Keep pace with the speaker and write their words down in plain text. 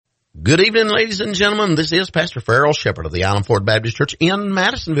Good evening, ladies and gentlemen. This is Pastor Farrell Shepherd of the Island Ford Baptist Church in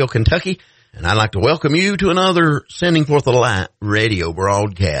Madisonville, Kentucky, and I'd like to welcome you to another Sending Forth the Light radio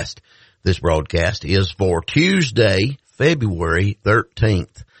broadcast. This broadcast is for Tuesday, February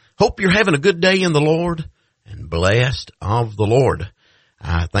 13th. Hope you're having a good day in the Lord and blessed of the Lord.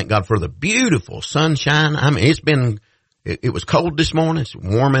 I thank God for the beautiful sunshine. I mean, it was cold this morning. It's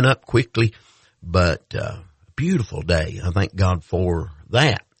warming up quickly, but beautiful day. I thank God for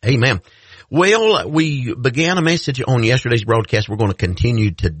that. Amen. Well, we began a message on yesterday's broadcast. We're going to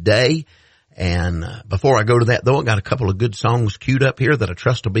continue today. And before I go to that, though, I got a couple of good songs queued up here that I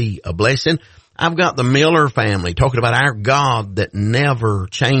trust will be a blessing. I've got the Miller family talking about our God that never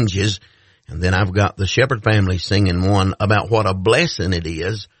changes. And then I've got the Shepherd family singing one about what a blessing it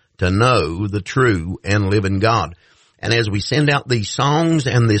is to know the true and living God. And as we send out these songs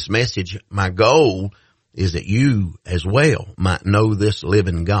and this message, my goal is that you as well might know this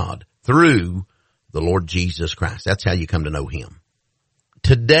living God through the Lord Jesus Christ. That's how you come to know Him.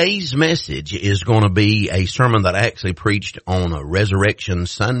 Today's message is going to be a sermon that I actually preached on a Resurrection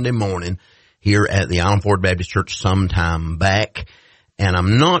Sunday morning here at the Island Ford Baptist Church sometime back. And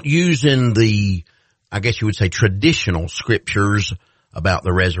I'm not using the, I guess you would say, traditional scriptures about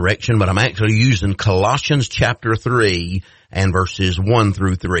the resurrection, but I'm actually using Colossians chapter 3 and verses 1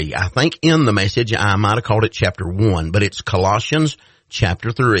 through 3. I think in the message I might have called it chapter 1, but it's Colossians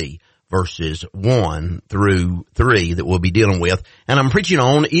chapter 3, verses 1 through 3 that we'll be dealing with. And I'm preaching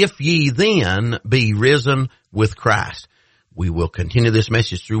on, if ye then be risen with Christ. We will continue this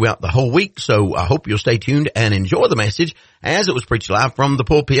message throughout the whole week, so I hope you'll stay tuned and enjoy the message as it was preached live from the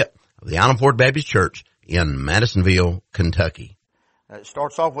pulpit of the Island Ford Baptist Church in Madisonville, Kentucky. It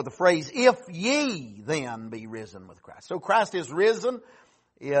starts off with the phrase, if ye then be risen with Christ. So Christ is risen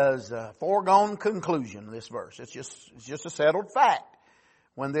is a foregone conclusion, this verse. It's just a settled fact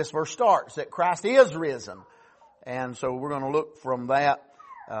when this verse starts, that Christ is risen. And so we're going to look from that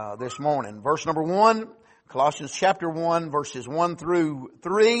this morning. Verse number 1, Colossians chapter 1, verses 1 through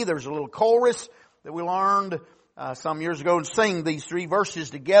 3. There's a little chorus that we learned some years ago and sing these three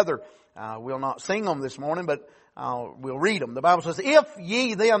verses together. We'll not sing them this morning, but we'll read them. The Bible says, if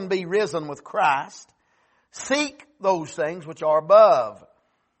ye then be risen with Christ, seek those things which are above,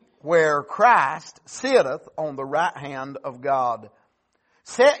 where Christ sitteth on the right hand of God.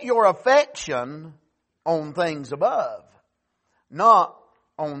 Set your affection on things above, not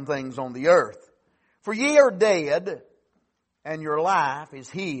on things on the earth. For ye are dead, and your life is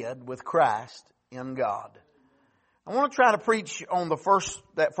hid with Christ in God. I want to try to preach on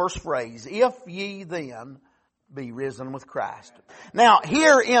that first phrase, if ye then be risen with Christ. Now,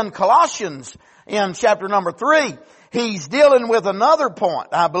 here in Colossians, in chapter number 3, he's dealing with another point,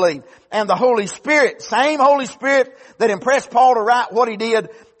 I believe. And the Holy Spirit, same Holy Spirit that impressed Paul to write what he did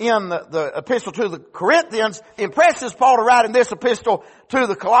in the epistle to the Corinthians, impresses Paul to write in this epistle to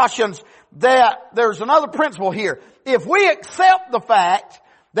the Colossians, that there's another principle here. If we accept the fact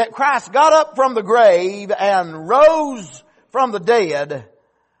that Christ got up from the grave and rose from the dead,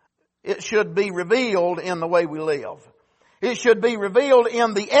 it should be revealed in the way we live. It should be revealed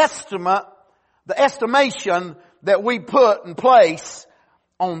in the estimation that we put and place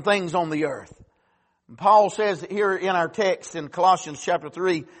on things on the earth. And Paul says here in our text in Colossians chapter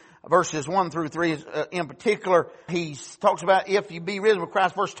 3, verses 1 through 3 in particular, he talks about if you be risen with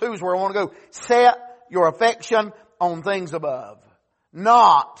Christ. Verse 2 is where I want to go. Set your affection on things above,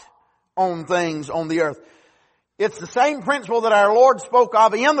 not on things on the earth. It's the same principle that our Lord spoke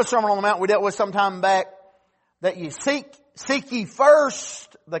of in the Sermon on the Mount we dealt with some time back, that you seek ye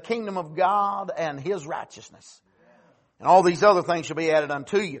first the kingdom of God and His righteousness. And all these other things shall be added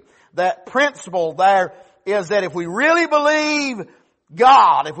unto you. That principle there is that if we really believe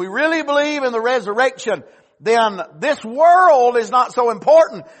God, if we really believe in the resurrection, then this world is not so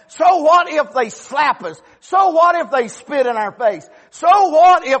important. So what if they slap us? So what if they spit in our face? So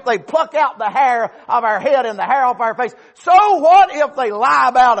what if they pluck out the hair of our head and the hair off our face? So what if they lie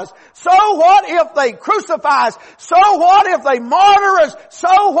about us? So what if they crucify us? So what if they martyr us?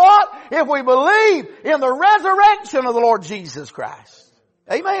 So what if we believe in the resurrection of the Lord Jesus Christ?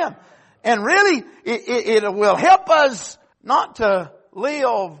 Amen. And really, it will help us not to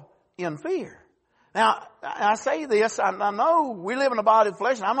live in fear. Now, I say this, I know we live in a body of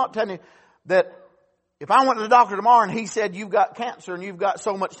flesh, and I'm not telling you that if I went to the doctor tomorrow and he said you've got cancer and you've got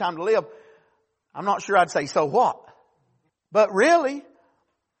so much time to live, I'm not sure I'd say, so what? But really,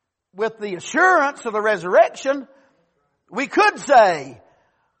 with the assurance of the resurrection, we could say,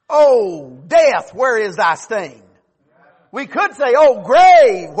 oh, death, where is thy sting? We could say, oh,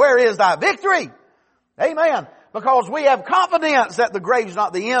 grave, where is thy victory? Amen. Because we have confidence that the grave's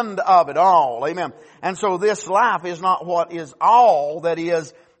not the end of it all. Amen. And so this life is not what is all that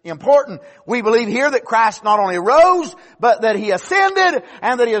is important. We believe here that Christ not only rose, but that He ascended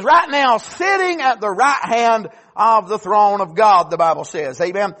and that He is right now sitting at the right hand of the throne of God, the Bible says.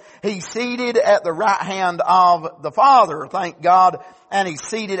 Amen. He's seated at the right hand of the Father, thank God, and He's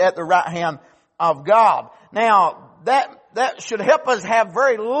seated at the right hand of God. Now, that should help us have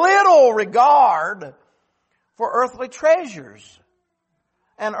very little regard for earthly treasures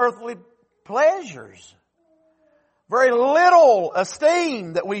and earthly pleasures. Very little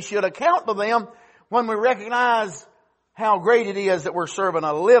esteem that we should account to them when we recognize how great it is that we're serving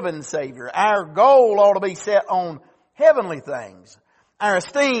a living Savior. Our goal ought to be set on heavenly things. Our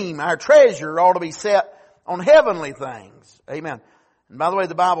esteem, our treasure ought to be set on heavenly things. Amen. And by the way,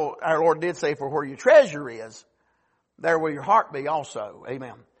 the Bible, our Lord did say, for where your treasure is, there will your heart be also.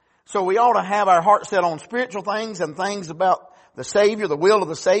 Amen. So we ought to have our heart set on spiritual things and things about the Savior, the will of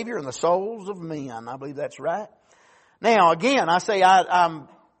the Savior, and the souls of men. I believe that's right. Now, again, I say I'm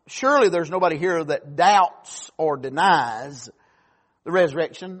surely there's nobody here that doubts or denies the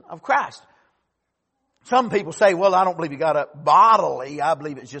resurrection of Christ. Some people say, well, I don't believe He got up bodily. I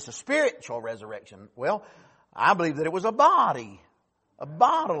believe it's just a spiritual resurrection. Well, I believe that it was a bodily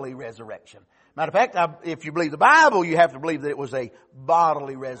resurrection. Matter of fact, if you believe the Bible, you have to believe that it was a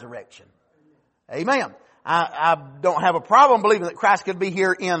bodily resurrection. Amen. I don't have a problem believing that Christ could be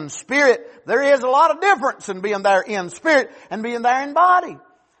here in spirit. There is a lot of difference in being there in spirit and being there in body.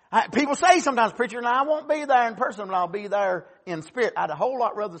 People say sometimes, preacher, and I won't be there in person, but I'll be there in spirit. I'd a whole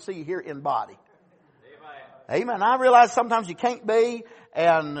lot rather see you here in body. Amen. I realize sometimes you can't be,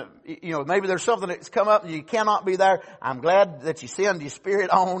 and maybe there's something that's come up and you cannot be there. I'm glad that you send your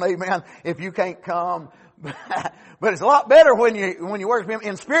spirit on, amen, if you can't come. But it's a lot better when you worship Him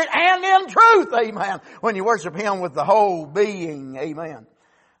in spirit and in truth, amen. When you worship Him with the whole being, amen.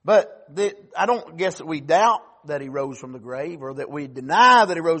 But I don't guess that we doubt that He rose from the grave or that we deny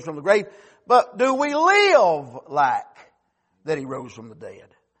that He rose from the grave. But do we live like that He rose from the dead?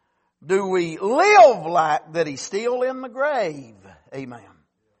 Do we live like that He's still in the grave? Amen.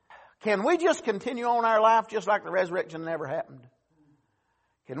 Can we just continue on our life just like the resurrection never happened?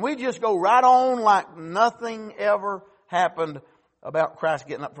 Can we just go right on like nothing ever happened about Christ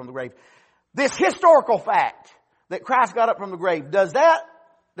getting up from the grave? This historical fact that Christ got up from the grave, does that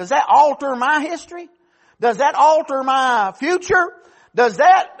alter my history? Does that alter my future? Does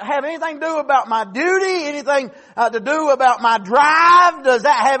that have anything to do about my duty? Anything to do about my drive? Does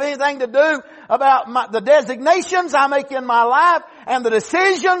that have anything to do about the designations I make in my life and the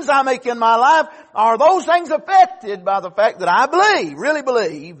decisions I make in my life? Are those things affected by the fact that I really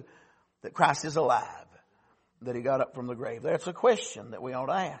believe that Christ is alive, that He got up from the grave? That's a question that we ought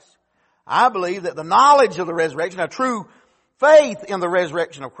to ask. I believe that the knowledge of the resurrection, a true faith in the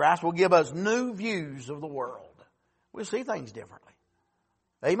resurrection of Christ, will give us new views of the world. We'll see things differently.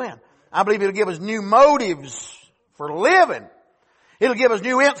 Amen. I believe it'll give us new motives for living. It'll give us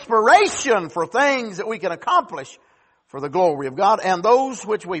new inspiration for things that we can accomplish for the glory of God. And those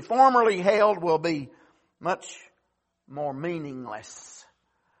which we formerly held will be much more meaningless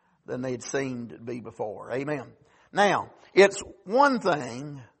than they'd seemed to be before. Amen. Now, it's one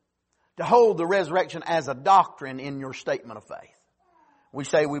thing to hold the resurrection as a doctrine in your statement of faith. We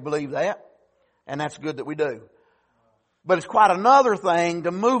say we believe that, and that's good that we do. But it's quite another thing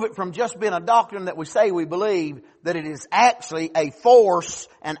to move it from just being a doctrine that we say we believe, that it is actually a force,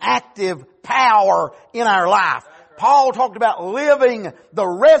 an active power in our life. Paul talked about living the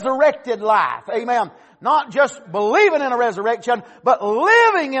resurrected life. Amen. Not just believing in a resurrection, but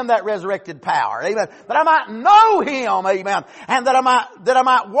living in that resurrected power. Amen. That I might know Him. Amen. And that I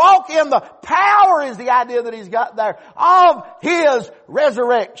might walk in the power, is the idea that He's got there, of His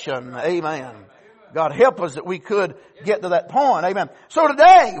resurrection. Amen. God help us that we could get to that point. Amen. So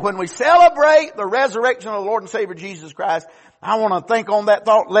today, when we celebrate the resurrection of the Lord and Savior Jesus Christ, I want to think on that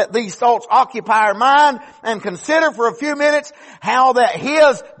thought. Let these thoughts occupy our mind and consider for a few minutes how that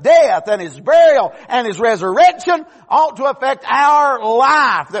His death and His burial and His resurrection ought to affect our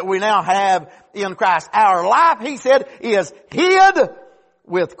life that we now have in Christ. Our life, He said, is hid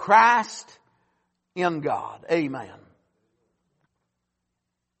with Christ in God. Amen.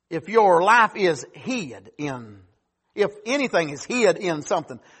 If your life is hid if anything is hid in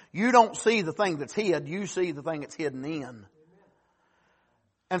something, you don't see the thing that's hid, you see the thing it's hidden in.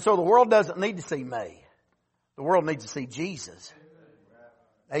 And so the world doesn't need to see me. The world needs to see Jesus.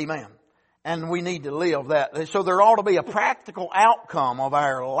 Amen. And we need to live that. So there ought to be a practical outcome of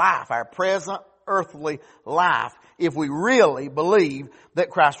our life, our present earthly life, if we really believe that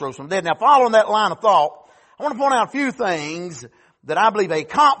Christ rose from the dead. Now, following that line of thought, I want to point out a few things that I believe a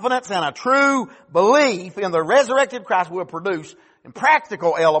confidence and a true belief in the resurrected Christ will produce in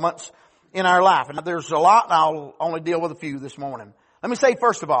practical elements in our life. And there's a lot, and I'll only deal with a few this morning. Let me say,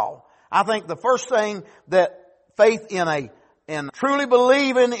 first of all, I think the first thing that faith in truly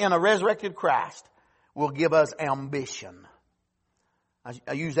believing in a resurrected Christ will give us ambition.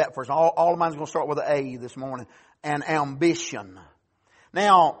 I use that first. All of mine's going to start with an A this morning. And ambition.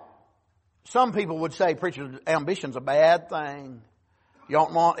 Now, some people would say, preacher, ambition's a bad thing. You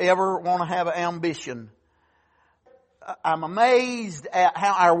don't ever want to have an ambition. I'm amazed at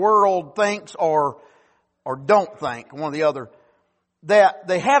how our world thinks or don't think, one or the other, that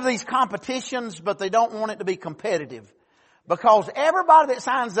they have these competitions, but they don't want it to be competitive. Because everybody that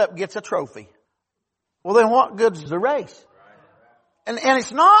signs up gets a trophy. Well, then what good's the race? And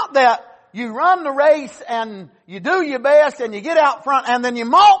it's not that you run the race and you do your best and you get out front and then you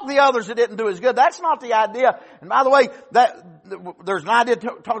mock the others that didn't do as good. That's not the idea. And by the way, there's an idea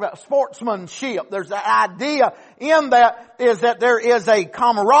talk about sportsmanship. There's an idea in that is that there is a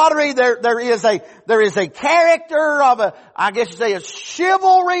camaraderie. There is a character of I guess you say a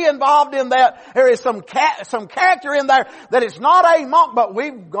chivalry involved in that. There is some character in there that it's not a mock, but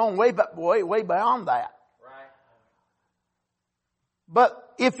we've gone way beyond that. Right. But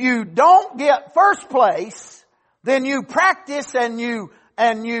if you don't get first place, then you practice and you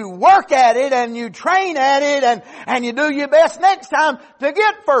work at it and you train at it and you do your best next time to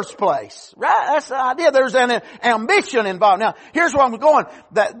get first place. Right? That's the idea. There's an ambition involved. Now, here's where I'm going.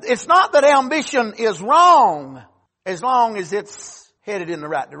 That it's not that ambition is wrong as long as it's headed in the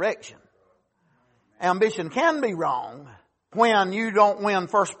right direction. Ambition can be wrong when you don't win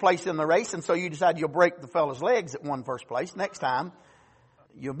first place in the race and so you decide you'll break the fellow's legs that won first place. Next time,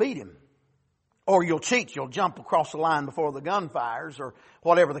 you'll beat him. Or you'll cheat. You'll jump across the line before the gun fires or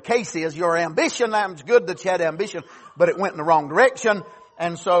whatever the case is. Your ambition, it's good that you had ambition, but it went in the wrong direction.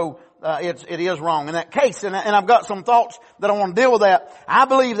 And so, it is wrong in that case. And I've got some thoughts that I want to deal with that. I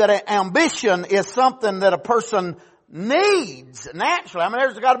believe that ambition is something that a person needs naturally. I mean,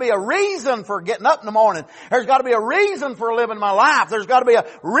 there's got to be a reason for getting up in the morning. There's got to be a reason for living my life. There's got to be a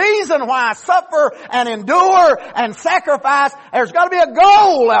reason why I suffer and endure and sacrifice. There's got to be a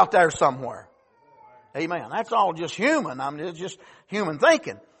goal out there somewhere. Amen. That's all just human. I mean, it's just human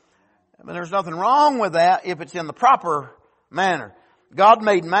thinking. I mean, there's nothing wrong with that if it's in the proper manner. God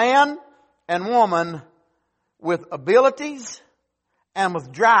made man and woman with abilities and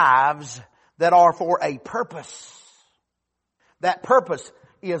with drives that are for a purpose. That purpose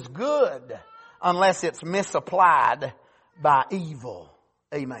is good unless it's misapplied by evil.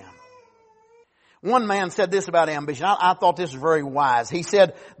 Amen. One man said this about ambition. I thought this was very wise. He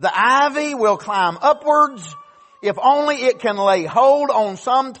said, the ivy will climb upwards if only it can lay hold on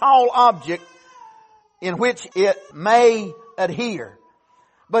some tall object in which it may adhere.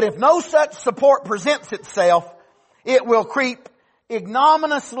 But if no such support presents itself, it will creep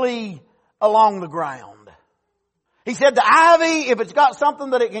ignominiously along the ground. He said the ivy, if it's got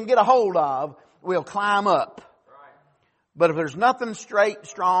something that it can get a hold of, will climb up. But if there's nothing straight,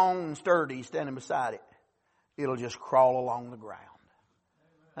 strong, and sturdy standing beside it, it'll just crawl along the ground.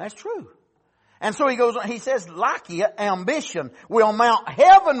 That's true. And so he goes on, he says, like it, ambition will mount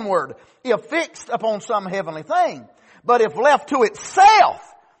heavenward if fixed upon some heavenly thing. But if left to itself,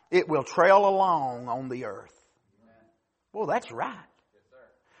 it will trail along on the earth. Well, that's right.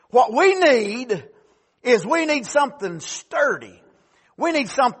 What we need is we need something sturdy. We need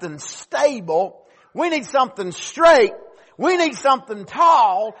something stable. We need something straight. We need something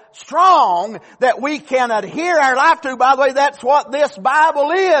tall, strong, that we can adhere our life to. By the way, that's what this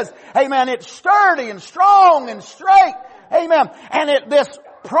Bible is. Amen. It's sturdy and strong and straight. Amen. And this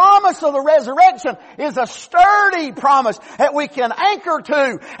promise of the resurrection is a sturdy promise that we can anchor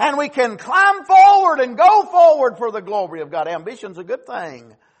to and we can climb forward and go forward for the glory of God. Ambition's a good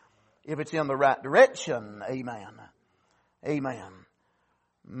thing if it's in the right direction. Amen. Amen.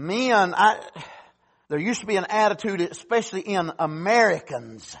 Men, there used to be an attitude, especially in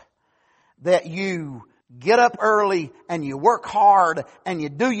Americans, that you get up early and you work hard and you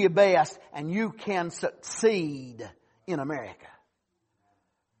do your best and you can succeed in America.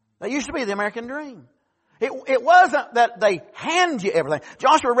 That used to be the American dream. It wasn't that they hand you everything.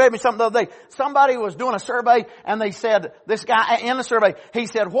 Joshua read me something the other day. Somebody was doing a survey and they said, this guy in the survey, he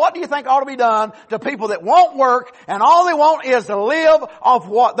said, what do you think ought to be done to people that won't work and all they want is to live off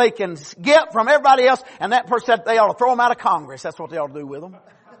what they can get from everybody else? And that person said they ought to throw them out of Congress. That's what they ought to do with them.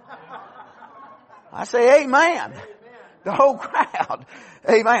 I say, amen. The whole crowd.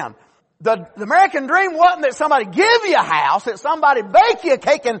 Amen. The American dream wasn't that somebody give you a house, that somebody bake you a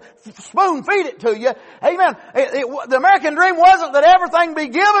cake and spoon feed it to you. Amen. The American dream wasn't that everything be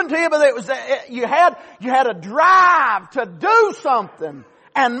given to you, but it was that you had a drive to do something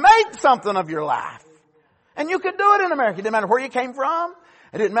and make something of your life. And you could do it in America. It didn't matter where you came from.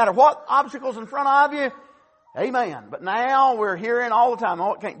 It didn't matter what obstacles in front of you. Amen. But now we're hearing all the time,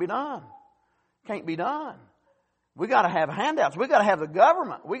 oh, it can't be done. Can't be done. We got to have handouts. We got to have the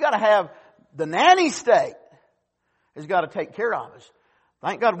government. We got to have the nanny state has got to take care of us.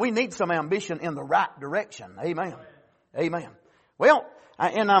 Thank God we need some ambition in the right direction. Amen. Amen. Well,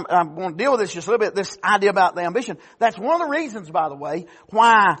 I'm going to deal with this just a little bit, this idea about the ambition. That's one of the reasons, by the way,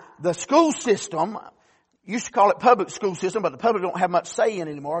 why the school system, used to call it public school system, but the public don't have much say in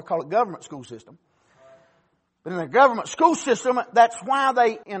it anymore. I call it government school system. But in the government school system, that's why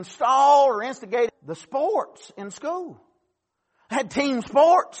they installed or instigated the sports in school. Had team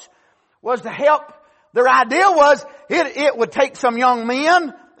sports, was to help. Their idea was it would take some young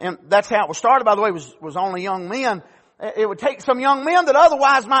men, and that's how it was started, by the way, was only young men. It would take some young men that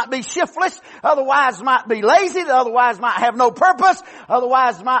otherwise might be shiftless, otherwise might be lazy, that otherwise might have no purpose,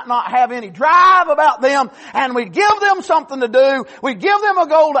 otherwise might not have any drive about them, and we'd give them something to do, we'd give them a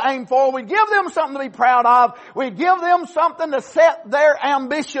goal to aim for, we'd give them something to be proud of, we'd give them something to set their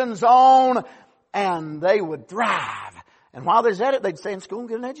ambitions on, and they would thrive. And while they're at it, they'd stay in school and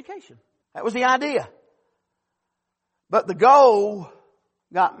get an education. That was the idea. But the goal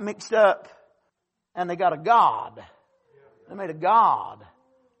got mixed up, and they got a god. They made a god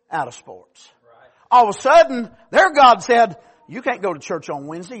out of sports. All of a sudden, their God said, you can't go to church on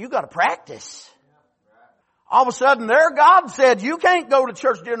Wednesday, you got to practice. All of a sudden, their God said, you can't go to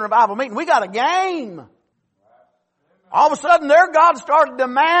church during revival meeting, we got a game. All of a sudden, their God started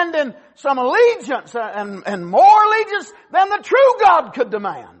demanding some allegiance and more allegiance than the true God could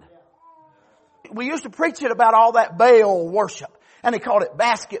demand. We used to preach it about all that Baal worship. And they called it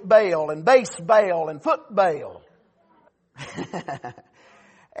basket Baal and base Baal and foot Baal.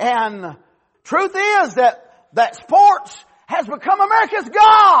 And truth is that sports has become America's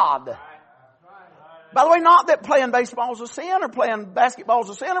God. By the way, not that playing baseball is a sin or playing basketball is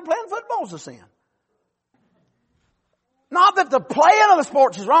a sin or playing football is a sin. Not that the playing of the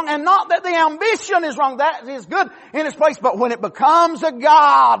sports is wrong, and not that the ambition is wrong. That is good in its place. But when it becomes a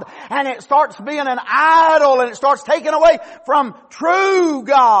god, and it starts being an idol, and it starts taking away from true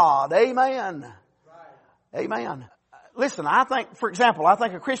God. Amen. Amen. Listen, I think, for example, I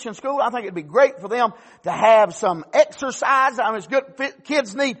think a Christian school, I think it'd be great for them to have some exercise. I mean, it's good.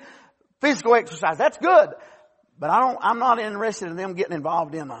 Kids need physical exercise. That's good. But I'm not interested in them getting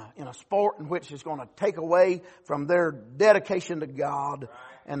involved in a sport in which is going to take away from their dedication to God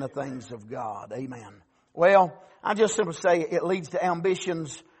and the things of God. Amen. Well, I just simply say it leads to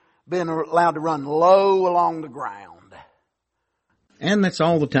ambitions being allowed to run low along the ground. And that's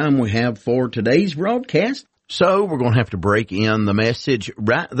all the time we have for today's broadcast. So we're going to have to break in the message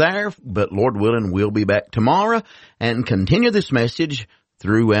right there. But Lord willing, we'll be back tomorrow and continue this message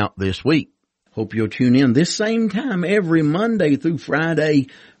throughout this week. Hope you'll tune in this same time every Monday through Friday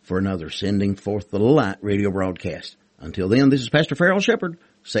for another Sending Forth the Light radio broadcast. Until then, this is Pastor Farrell Shepherd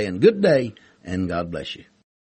saying good day and God bless you.